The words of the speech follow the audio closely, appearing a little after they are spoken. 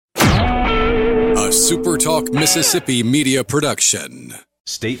SuperTalk Mississippi Media production.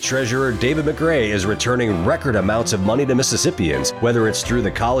 State Treasurer David McRae is returning record amounts of money to Mississippians, whether it's through the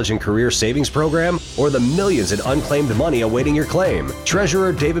College and Career Savings Program or the millions in unclaimed money awaiting your claim.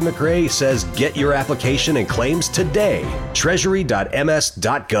 Treasurer David McRae says get your application and claims today.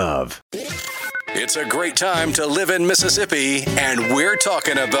 Treasury.ms.gov. It's a great time to live in Mississippi, and we're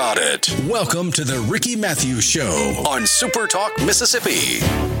talking about it. Welcome to the Ricky Mathews Show on SuperTalk Mississippi.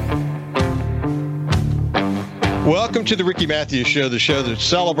 Welcome to the Ricky Mathews Show, the show that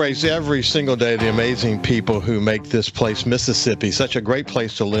celebrates every single day the amazing people who make this place, Mississippi, such a great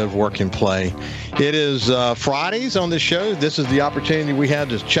place to live, work, and play. It is Fridays on this show. This is the opportunity we have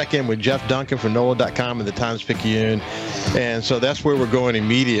to check in with Jeff Duncan from NOLA.com and the Times-Picayune. And so that's where we're going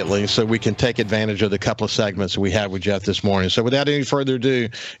immediately so we can take advantage of the couple of segments we had with Jeff this morning. So without any further ado,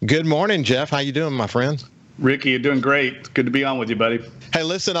 good morning, Jeff. How you doing, my friend? Ricky, you're doing great. Good to be on with you, buddy. Hey,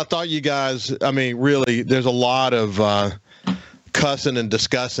 listen, I thought you guys, really, there's a lot of cussing and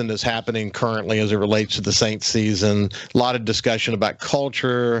discussing that's happening currently as it relates to the Saints season. A lot of discussion about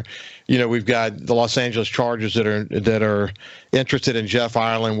culture. You know, we've got the Los Angeles Chargers that are interested in Jeff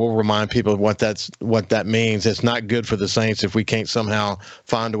Ireland. We'll remind people of what that means. It's not good for the Saints if we can't somehow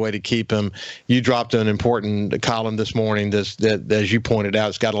find a way to keep him. You dropped an important column this morning that, as you pointed out,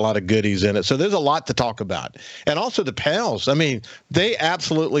 it's got a lot of goodies in it. So there's a lot to talk about. And also the Pels. I mean, they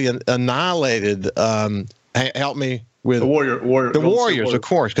absolutely annihilated. Help me. With the Warriors, of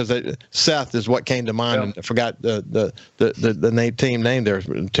course, because Seth is what came to mind, yeah. And I forgot the team name there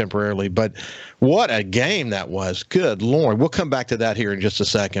temporarily. But what a game that was! Good Lord, we'll come back to that here in just a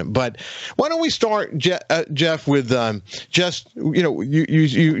second. But why don't we start, Jeff, with you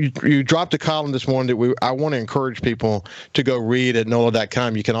dropped a column this morning that I want to encourage people to go read at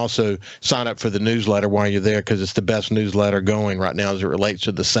NOLA.com. You can also sign up for the newsletter while you're there because it's the best newsletter going right now as it relates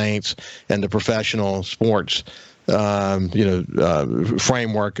to the Saints and the professional sports.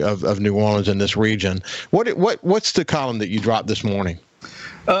 Framework of New Orleans in this region. What's the column that you dropped this morning?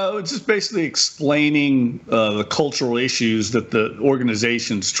 It's just basically explaining the cultural issues that the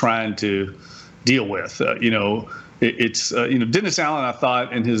organization's trying to deal with. Dennis Allen, I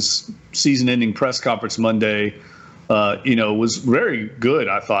thought, in his season-ending press conference Monday, was very good.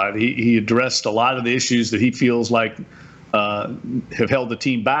 I thought he addressed a lot of the issues that he feels like have held the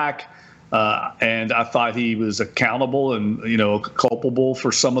team back. And I thought he was accountable and, culpable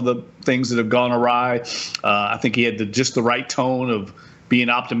for some of the things that have gone awry. I think he had just the right tone of being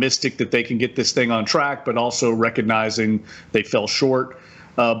optimistic that they can get this thing on track, but also recognizing they fell short.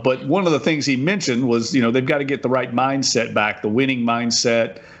 But one of the things he mentioned was, they've got to get the right mindset back, the winning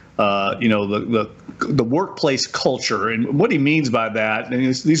mindset, the workplace culture. And what he means by that,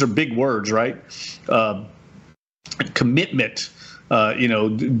 and these are big words, right? Commitment.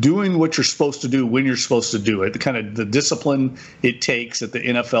 Doing what you're supposed to do when you're supposed to do it, the discipline it takes at the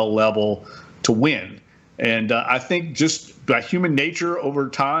NFL level to win. And I think just by human nature over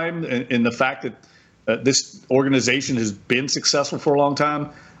time and the fact that this organization has been successful for a long time,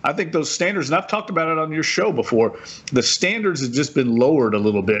 I think those standards, and I've talked about it on your show before, the standards have just been lowered a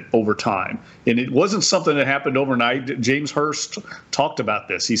little bit over time. And it wasn't something that happened overnight. James Hurst talked about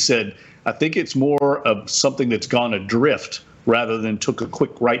this. He said, I think it's more of something that's gone adrift rather than took a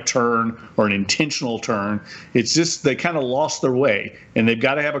quick right turn or an intentional turn. It's just they kind of lost their way, and they've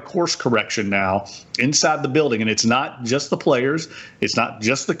got to have a course correction now inside the building. And it's not just the players. It's not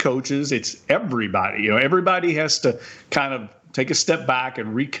just the coaches. It's everybody. Everybody has to kind of take a step back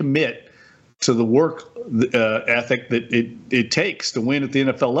and recommit to the work ethic that it takes to win at the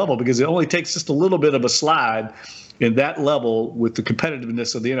NFL level, because it only takes just a little bit of a slide in that level with the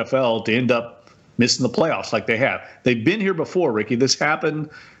competitiveness of the NFL to end up missing the playoffs like they have. They've been here before, Ricky. This happened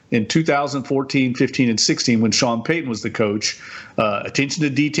in 2014, 15, and 16 when Sean Payton was the coach. Attention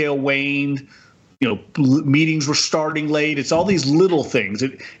to detail waned. Meetings were starting late. It's all these little things.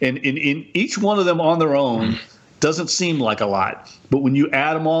 And in each one of them on their own doesn't seem like a lot. But when you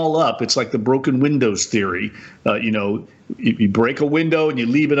add them all up, it's like the broken windows theory. If you break a window and you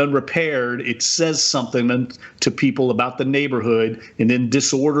leave it unrepaired, it says something to people about the neighborhood, and then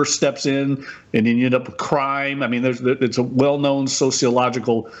disorder steps in, and then you end up with crime. I mean, it's a well-known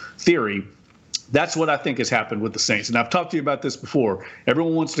sociological theory. That's what I think has happened with the Saints. And I've talked to you about this before.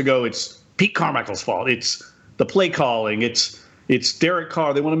 Everyone wants to go, it's Pete Carmichael's fault. It's the play calling. It's Derek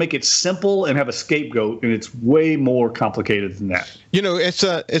Carr. They want to make it simple and have a scapegoat, and it's way more complicated than that.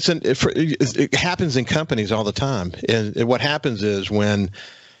 It happens in companies all the time. And what happens is when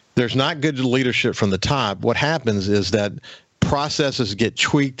there's not good leadership from the top, what happens is that processes get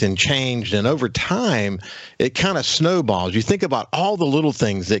tweaked and changed, and over time, it kind of snowballs. You think about all the little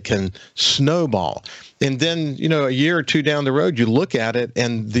things that can snowball. And then, a year or two down the road, you look at it,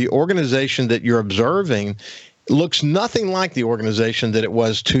 and the organization that you're observing looks nothing like the organization that it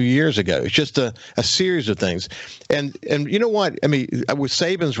was 2 years ago. It's just a series of things. And you know what? I mean, with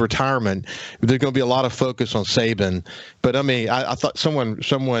Saban's retirement, there's going to be a lot of focus on Saban. But I mean, I thought someone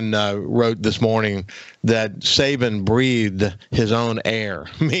wrote this morning that Saban breathed his own air,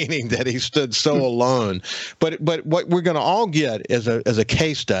 meaning that he stood so alone. But what we're going to all get is a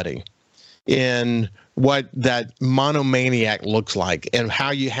case study in what that monomaniac looks like and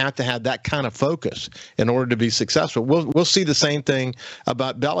how you have to have that kind of focus in order to be successful. We'll see the same thing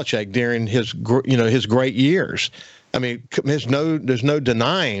about Belichick during his great years. I mean, there's no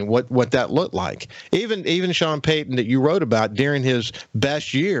denying what that looked like. Even Sean Payton that you wrote about during his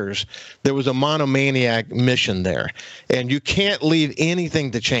best years, there was a monomaniac mission there, and you can't leave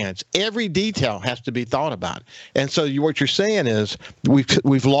anything to chance. Every detail has to be thought about, and so what you're saying is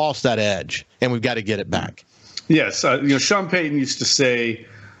we've lost that edge, and we've got to get it back. Yes, Sean Payton used to say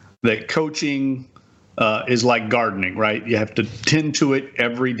that coaching is like gardening, right? You have to tend to it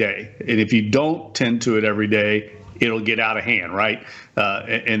every day, and if you don't tend to it every day, it'll get out of hand, right?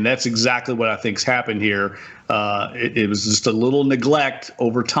 And that's exactly what I think's happened here. It was just a little neglect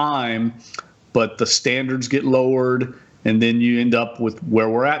over time, but the standards get lowered, and then you end up with where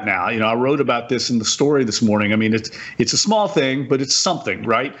we're at now. I wrote about this in the story this morning. I mean, it's a small thing, but it's something,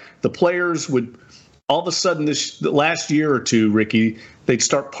 right? The players would all of a sudden the last year or two, Ricky, they'd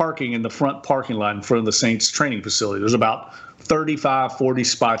start parking in the front parking lot in front of the Saints training facility. There's about 35, 40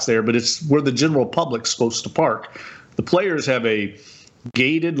 spots there, but it's where the general public's supposed to park. The players have a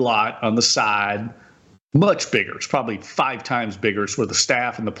gated lot on the side, much bigger. It's probably 5 times bigger. It's where the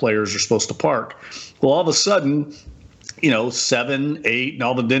staff and the players are supposed to park. Well, all of a sudden, 7, 8,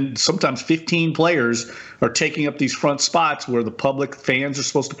 and then sometimes 15 players are taking up these front spots where the public, fans are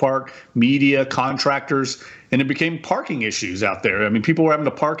supposed to park, media, contractors, and it became parking issues out there. I mean, people were having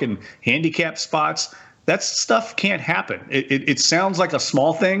to park in handicapped spots. That stuff can't happen. It sounds like a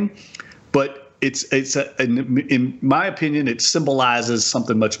small thing, but in my opinion, it symbolizes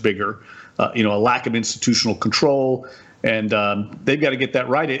something much bigger. A lack of institutional control, and they've got to get that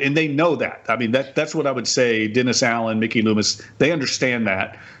right, and they know that. I mean, that's what I would say. Dennis Allen, Mickey Loomis, they understand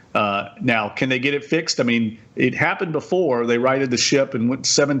that. Now, can they get it fixed? I mean, it happened before. They righted the ship and went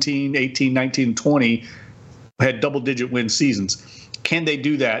 17, 18, 19, 20, had double-digit win seasons. Can they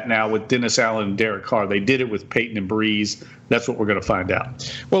do that now with Dennis Allen and Derek Carr? They did it with Peyton and Breeze. That's what we're going to find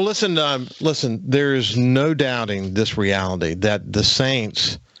out. Well, listen. There's no doubting this reality that the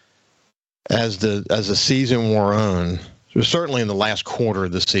Saints, as the season wore on, certainly in the last quarter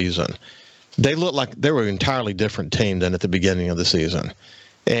of the season, they looked like they were an entirely different team than at the beginning of the season.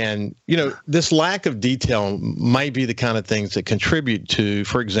 And, this lack of detail might be the kind of things that contribute to,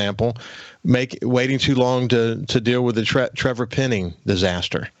 for example, waiting too long to deal with the Trevor Penning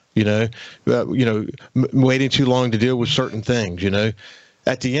disaster, waiting too long to deal with certain things,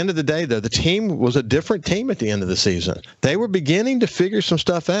 At the end of the day, though, the team was a different team at the end of the season. They were beginning to figure some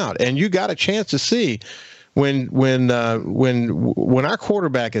stuff out, and you got a chance to see when our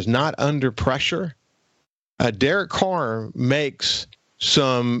quarterback is not under pressure, Derek Carr makes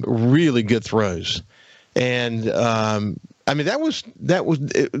some really good throws, and that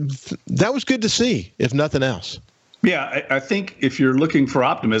was good to see, if nothing else. Yeah, I think if you're looking for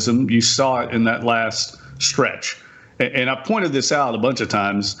optimism, you saw it in that last stretch. And I've pointed this out a bunch of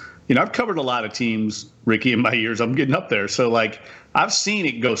times. I've covered a lot of teams, Ricky, in my years. I'm getting up there. So, I've seen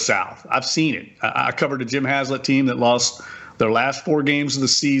it go south. I've seen it. I covered a Jim Haslett team that lost their last 4 games of the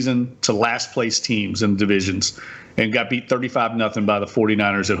season to last place teams in divisions and got beat 35-0 by the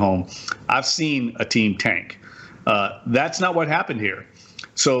 49ers at home. I've seen a team tank. That's not what happened here.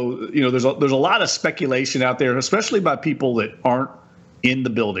 So, there's a lot of speculation out there, especially by people that aren't in the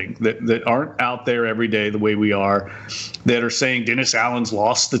building, that aren't out there every day the way we are, that are saying Dennis Allen's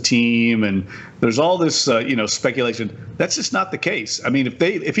lost the team, and there's all this speculation. That's just not the case. I mean,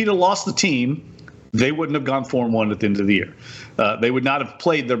 if he'd have lost the team, they wouldn't have gone 4-1 at the end of the year. They would not have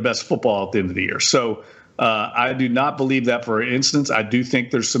played their best football at the end of the year. So I do not believe that for instance. I do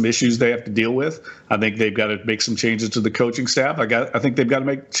think there's some issues they have to deal with. I think they've got to make some changes to the coaching staff. I think they've got to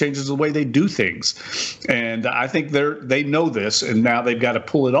make changes to the way they do things. And I think they know this, and now they've got to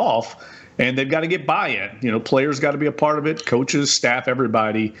pull it off, and they've got to get buy-in. Players got to be a part of it, coaches, staff,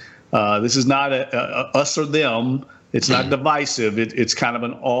 everybody. This is not a us or them. It's not divisive. It's kind of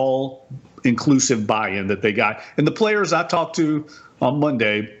an all-inclusive buy-in that they got. And the players I talked to on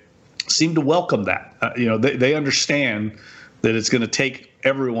Monday seem to welcome that. They understand that it's going to take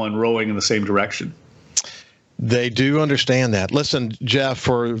everyone rowing in the same direction. They do understand that. Listen, Jeff,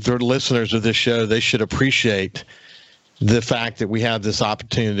 for the listeners of this show, they should appreciate the fact that we have this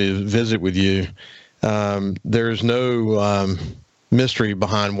opportunity to visit with you. There's no mystery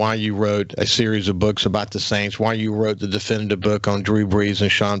behind why you wrote a series of books about the Saints, why you wrote the definitive book on Drew Brees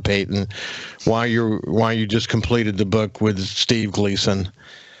and Sean Payton, why you just completed the book with Steve Gleason,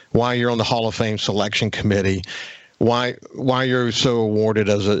 why you're on the Hall of Fame selection committee, why you're so awarded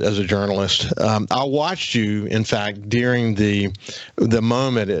as a journalist. I watched you, in fact, during the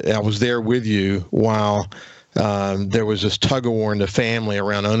moment. I was there with you while there was this tug of war in the family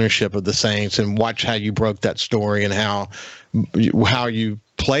around ownership of the Saints, and watch how you broke that story and how you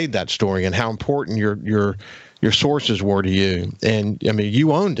played that story and how important your sources were to you. And I mean,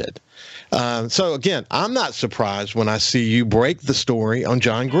 you owned it. So again, I'm not surprised when I see you break the story on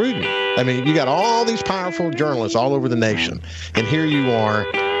John Gruden. I mean, you got all these powerful journalists all over the nation, and here you are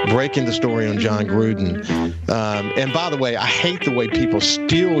breaking the story on John Gruden. And by the way, I hate the way people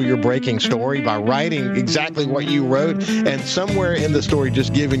steal your breaking story by writing exactly what you wrote and somewhere in the story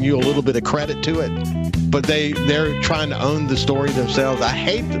just giving you a little bit of credit to it. But they're trying to own the story themselves. I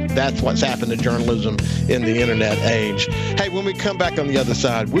hate that that's what's happened to journalism in the internet age. Hey, when we come back on the other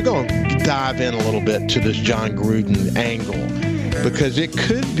side, we're going to dive in a little bit to this John Gruden angle, because it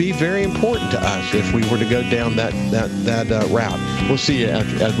could be very important to us if we were to go down that route. We'll see you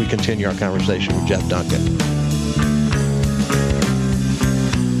as we continue our conversation with Jeff Duncan.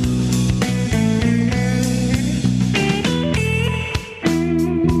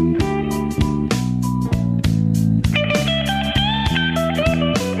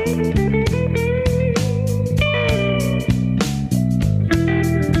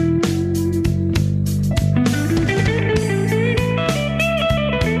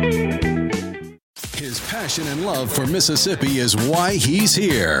 And love for Mississippi is why he's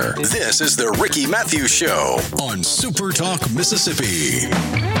here. This is the Ricky Mathews Show on SuperTalk Mississippi.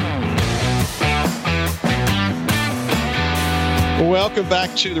 Welcome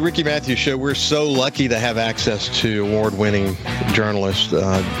back to the Ricky Mathews Show. We're so lucky to have access to award-winning journalist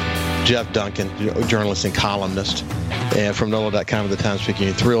Jeff Duncan, journalist and columnist, and from NOLA.com of the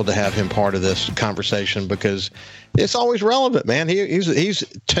Times-Picayune. Thrilled to have him part of this conversation because it's always relevant, man. He's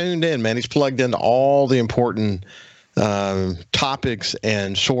tuned in, man. He's plugged into all the important topics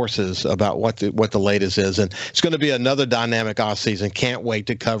and sources about what the latest is, and it's going to be another dynamic off season. Can't wait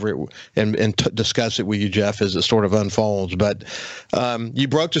to cover it and discuss it with you, Jeff, as it sort of unfolds. But you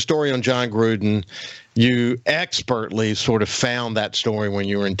broke the story on John Gruden. You expertly sort of found that story when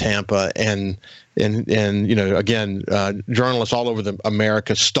you were in Tampa, and you know, again, journalists all over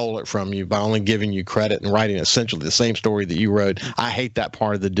America stole it from you by only giving you credit and writing essentially the same story that you wrote. I hate that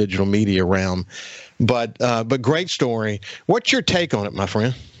part of the digital media realm, but great story. What's your take on it, my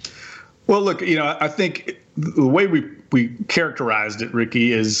friend? Well, look, you know, I think the way we characterized it,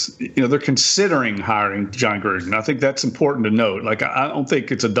 Ricky, is, you know, they're considering hiring John Gruden. I think that's important to note. Like, I don't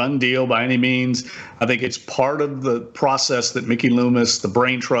think it's a done deal by any means. I think it's part of the process that Mickey Loomis, the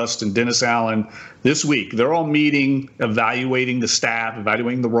Brain Trust, and Dennis Allen this week, they're all meeting, evaluating the staff,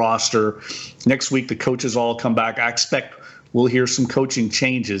 evaluating the roster. Next week, the coaches all come back. I expect we'll hear some coaching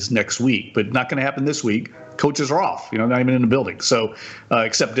changes next week, but not going to happen this week. Coaches are off, you know, not even in the building. So,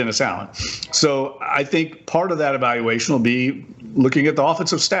 except Dennis Allen. So I think part of that evaluation will be looking at the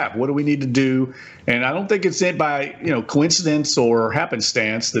offensive staff. What do we need to do? And I don't think it's by, you know, coincidence or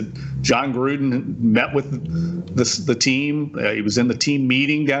happenstance that John Gruden met with the team. He was in the team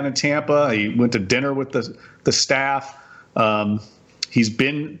meeting down in Tampa. He went to dinner with the staff. He's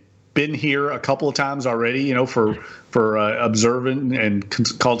been here a couple of times already, you know, for observing and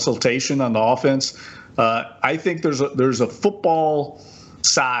consultation on the offense. I think there's a football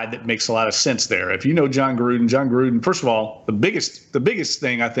side that makes a lot of sense there. If you know John Gruden, first of all, the biggest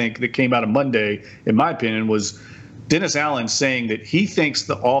thing I think that came out of Monday, in my opinion, was Dennis Allen saying that he thinks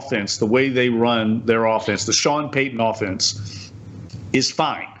the offense, the way they run their offense, the Sean Payton offense, is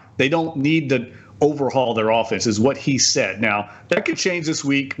fine. They don't need to overhaul their offense, is what he said. Now, that could change this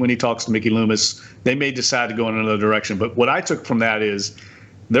week when he talks to Mickey Loomis. They may decide to go in another direction. But what I took from that is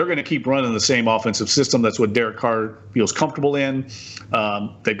they're going to keep running the same offensive system. That's what Derek Carr feels comfortable in.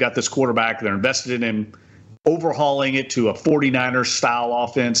 They've got this quarterback. They're invested in him. Overhauling it to a 49ers-style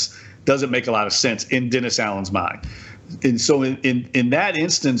offense doesn't make a lot of sense in Dennis Allen's mind. And so in that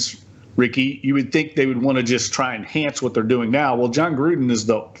instance, Ricky, you would think they would want to just try and enhance what they're doing now. Well, John Gruden is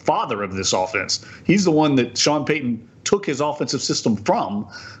the father of this offense. He's the one that Sean Payton took his offensive system from.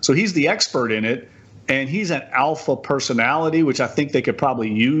 So he's the expert in it. and he's an alpha personality, which I think they could probably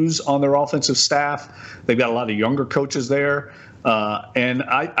use on their offensive staff. They've got a lot of younger coaches there, and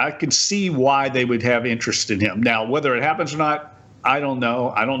I can see why they would have interest in him. Now, whether it happens or not, I don't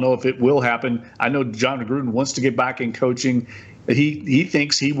know. I don't know if it will happen. I know John Gruden wants to get back in coaching. He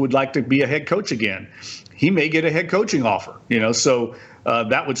thinks he would like to be a head coach again. He may get a head coaching offer, so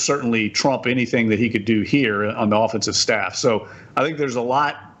that would certainly trump anything that he could do here on the offensive staff. So I think there's a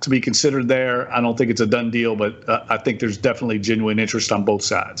lot to be considered there. I don't think it's a done deal, but I think there's definitely genuine interest on both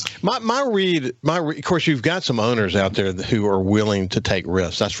sides. My read, of course, you've got some owners out there who are willing to take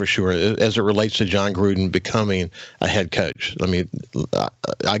risks. That's for sure. As it relates to John Gruden becoming a head coach,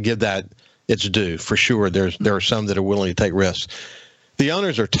 I give that its due for sure. There are some that are willing to take risks. The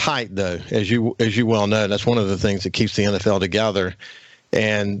owners are tight, though, as you well know. That's one of the things that keeps the NFL together.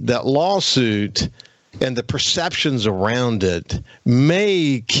 And that lawsuit and the perceptions around it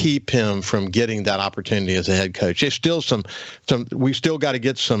may keep him from getting that opportunity as a head coach. There's still we still got to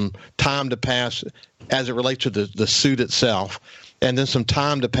get some time to pass as it relates to the suit itself, and then some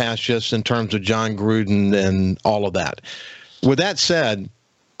time to pass just in terms of John Gruden and all of that. With that said,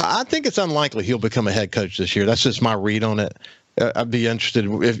 I think it's unlikely he'll become a head coach this year. That's just my read on it. I'd be interested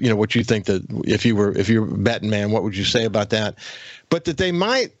if what you think, that if you're a betting man, what would you say about that? But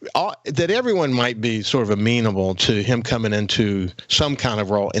that everyone might be sort of amenable to him coming into some kind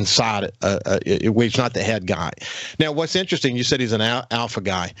of role inside where he's not the head guy. Now, what's interesting, you said he's an alpha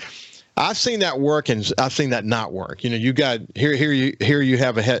guy. I've seen that work and I've seen that not work. You got here you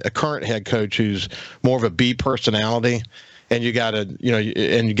have a current head coach who's more of a B personality. And you got and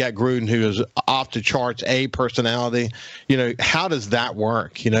you got Gruden, who is off the charts A personality. How does that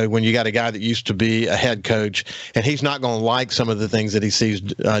work? When you got a guy that used to be a head coach and he's not going to like some of the things that he sees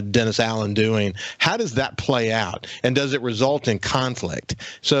Dennis Allen doing. How does that play out? And does it result in conflict?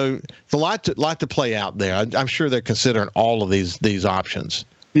 So it's a lot to play out there. I'm sure they're considering all of these options.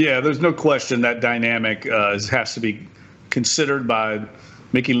 Yeah, there's no question that dynamic has to be considered by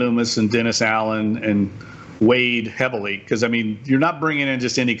Mickey Loomis and Dennis Allen and weighed heavily, because you're not bringing in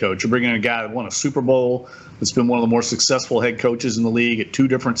just any coach. You're bringing in a guy that won a Super Bowl, that's been one of the more successful head coaches in the league at two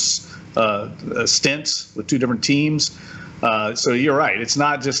different stints with two different teams. So you're right. It's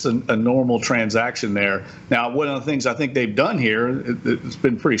not just a normal transaction there. Now, one of the things I think they've done here, it's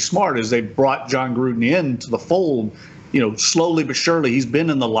been pretty smart, is they've brought John Gruden into the fold. Slowly but surely, he's been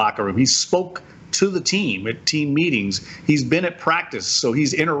in the locker room. He spoke to the team at team meetings. He's been at practice, so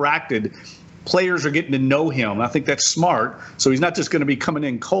he's interacted. Players are getting to know him. I think that's smart. So he's not just going to be coming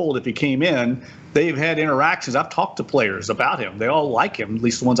in cold if he came in. They've had interactions. I've talked to players about him. They all like him, at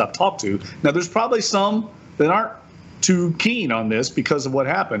least the ones I've talked to. Now, there's probably some that aren't too keen on this because of what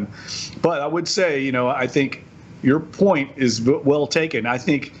happened. But I would say, I think your point is well taken. I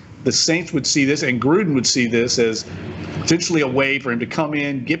think the Saints would see this, and Gruden would see this as potentially a way for him to come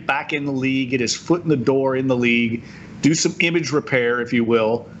in, get back in the league, get his foot in the door in the league, do some image repair, if you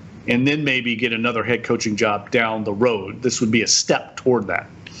will, and then maybe get another head coaching job down the road. This would be a step toward that.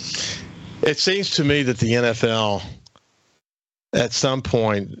 It seems to me that the NFL at some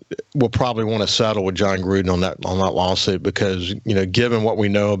point will probably want to settle with John Gruden on that lawsuit, because, given what we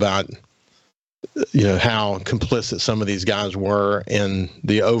know about, how complicit some of these guys were in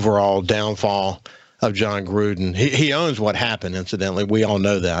the overall downfall of John Gruden. He owns what happened, incidentally. We all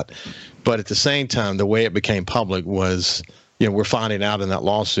know that. But at the same time, the way it became public was, we're finding out in that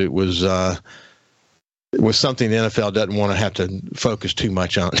lawsuit was something the NFL doesn't want to have to focus too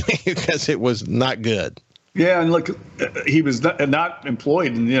much on because it was not good. Yeah, and look, he was not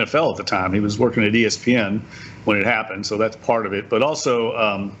employed in the NFL at the time. He was working at ESPN when it happened, so that's part of it. But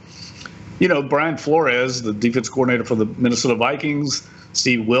also, Brian Flores, the defense coordinator for the Minnesota Vikings,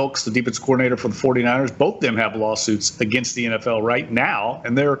 Steve Wilkes, the defense coordinator for the 49ers, both of them have lawsuits against the NFL right now,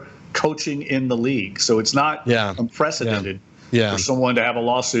 and they're coaching in the league. So it's not unprecedented. For someone to have a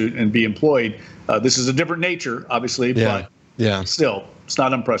lawsuit and be employed. This is a different nature, obviously, but still, it's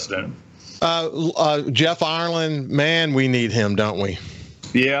not unprecedented. Jeff Ireland, man, we need him, don't we?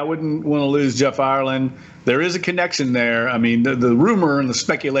 Yeah, I wouldn't want to lose Jeff Ireland. There is a connection there. The rumor and the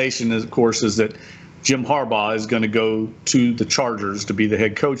speculation, of course, is that Jim Harbaugh is going to go to the Chargers to be the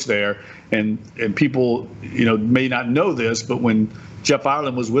head coach there. And people, may not know this, but when Jeff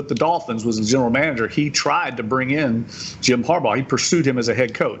Ireland was with the Dolphins, was the general manager, he tried to bring in Jim Harbaugh. He pursued him as a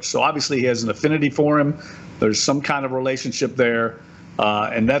head coach. So obviously he has an affinity for him. There's some kind of relationship there.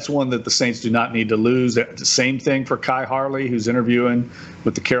 And that's one that the Saints do not need to lose. The same thing for Kai Harley, who's interviewing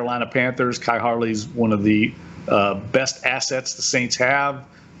with the Carolina Panthers. Kai Harley's one of the best assets the Saints have.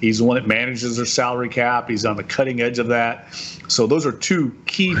 He's the one that manages their salary cap. He's on the cutting edge of that. So those are two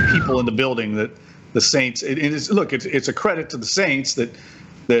key people in the building that the Saints. It's a credit to the Saints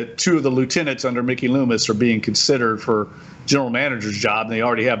that two of the lieutenants under Mickey Loomis are being considered for general manager's job. And they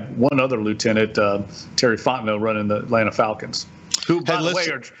already have one other lieutenant, Terry Fontenot, running the Atlanta Falcons, who, by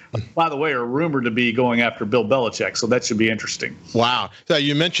the way, are rumored to be going after Bill Belichick. So that should be interesting. Wow. So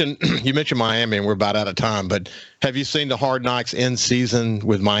you mentioned Miami, and we're about out of time. But have you seen the Hard Knocks end season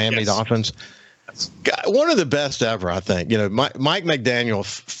with Miami Dolphins? One of the best ever, I think. Mike McDaniel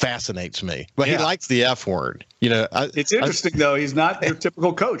fascinates me, but he likes the F word. It's interesting though. He's not your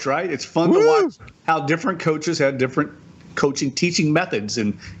typical coach, right? It's fun to watch how different coaches have different teaching methods,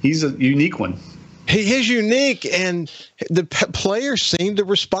 and he's a unique one. He's unique, and the players seem to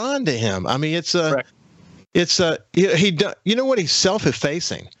respond to him. I mean, he's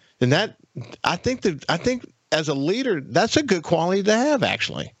self-effacing, and that I think as a leader, that's a good quality to have,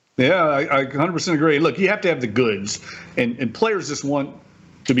 actually. Yeah, I 100% agree. Look, you have to have the goods, and players just want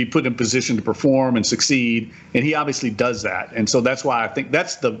to be put in position to perform and succeed, and he obviously does that. And so that's why I think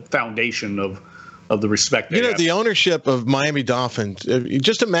that's the foundation of the respect. The ownership of Miami Dolphins,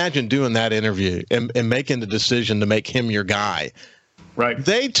 just imagine doing that interview and making the decision to make him your guy. Right.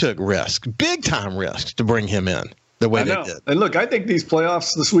 They took big time risk to bring him in the way they did. And look, I think these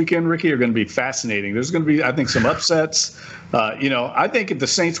playoffs this weekend, Ricky, are going to be fascinating. There's going to be, I think, some upsets. I think if the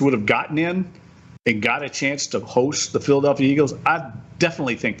Saints would have gotten in and got a chance to host the Philadelphia Eagles, I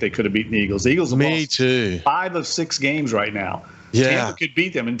definitely think they could have beaten the Eagles. The Eagles have lost 5 of 6 games right now. Yeah. Tampa could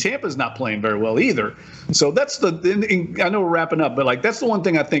beat them, and Tampa's not playing very well either. So that's I know we're wrapping up, but that's the one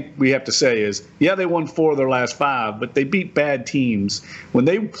thing I think we have to say is, they won 4 of their last 5, but they beat bad teams. When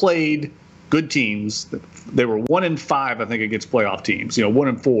they played good teams, they were 1-5, I think, against playoff teams,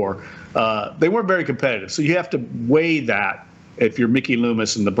 1-4. They weren't very competitive. So you have to weigh that if you're Mickey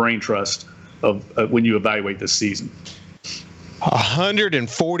Loomis and the brain trust of when you evaluate this season.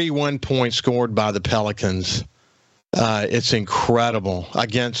 141 points scored by the Pelicans. It's incredible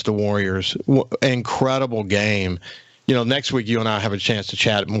against the Warriors. Incredible game. Next week you and I have a chance to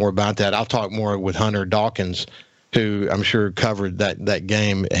chat more about that. I'll talk more with Hunter Dawkins, who I'm sure covered that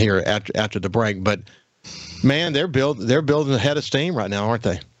game here after the break. But man, they're building a head of steam right now, aren't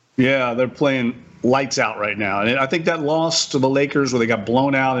they? Yeah, they're playing lights out right now. And I think that loss to the Lakers, where they got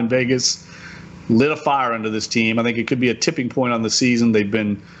blown out in Vegas, lit a fire under this team. I think it could be a tipping point on the season. They've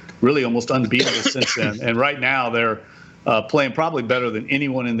been really almost unbeatable since then. And right now they're playing probably better than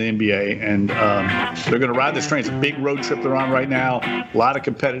anyone in the NBA. And they're going to ride this train. It's a big road trip they're on right now. A lot of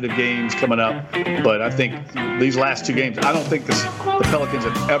competitive games coming up. But I think these last 2 games, I don't think the Pelicans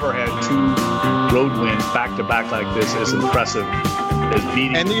have ever had 2 road wins back-to-back like this as impressive as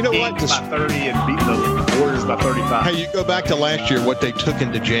beating by 30 and beating the Warriors by 35. Hey, you go back to last year, what they took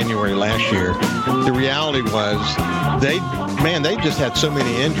into January last year. The reality was they just had so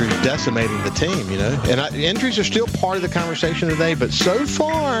many injuries decimating the team, And injuries are still part of the conversation today, but so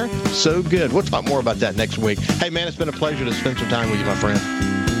far, so good. We'll talk more about that next week. Hey, man, it's been a pleasure to spend some time with you, my friend.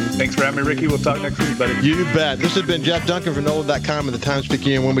 Thanks for having me, Ricky. We'll talk next week, buddy. You bet. This has been Jeff Duncan from NOLA.com and the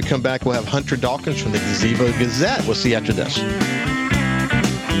Times-Picayune. When we come back, we'll have Hunter Dawkins from the Gazebo Gazette. We'll see you after this.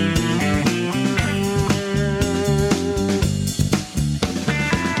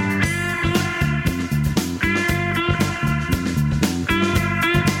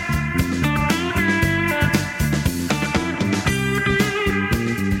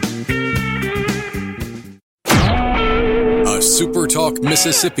 SuperTalk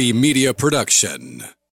Mississippi Media Production.